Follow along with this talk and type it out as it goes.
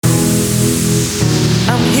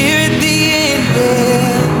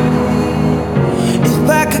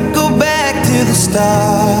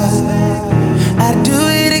start. I'd do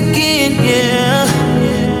it again, yeah.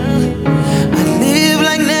 I live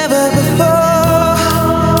like never before.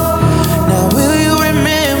 Now will you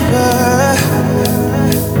remember?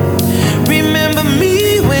 Remember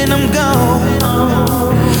me when I'm gone.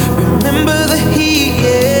 Remember the heat,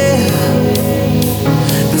 yeah,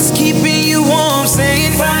 that's keeping you warm,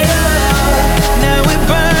 saying fire. Now we're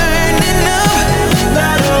burning up,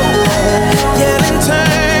 yelling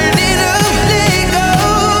turn it up. Let go,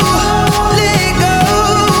 let go,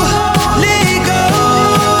 let go.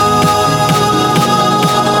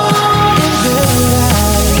 In the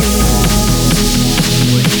light,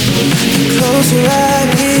 close your eyes.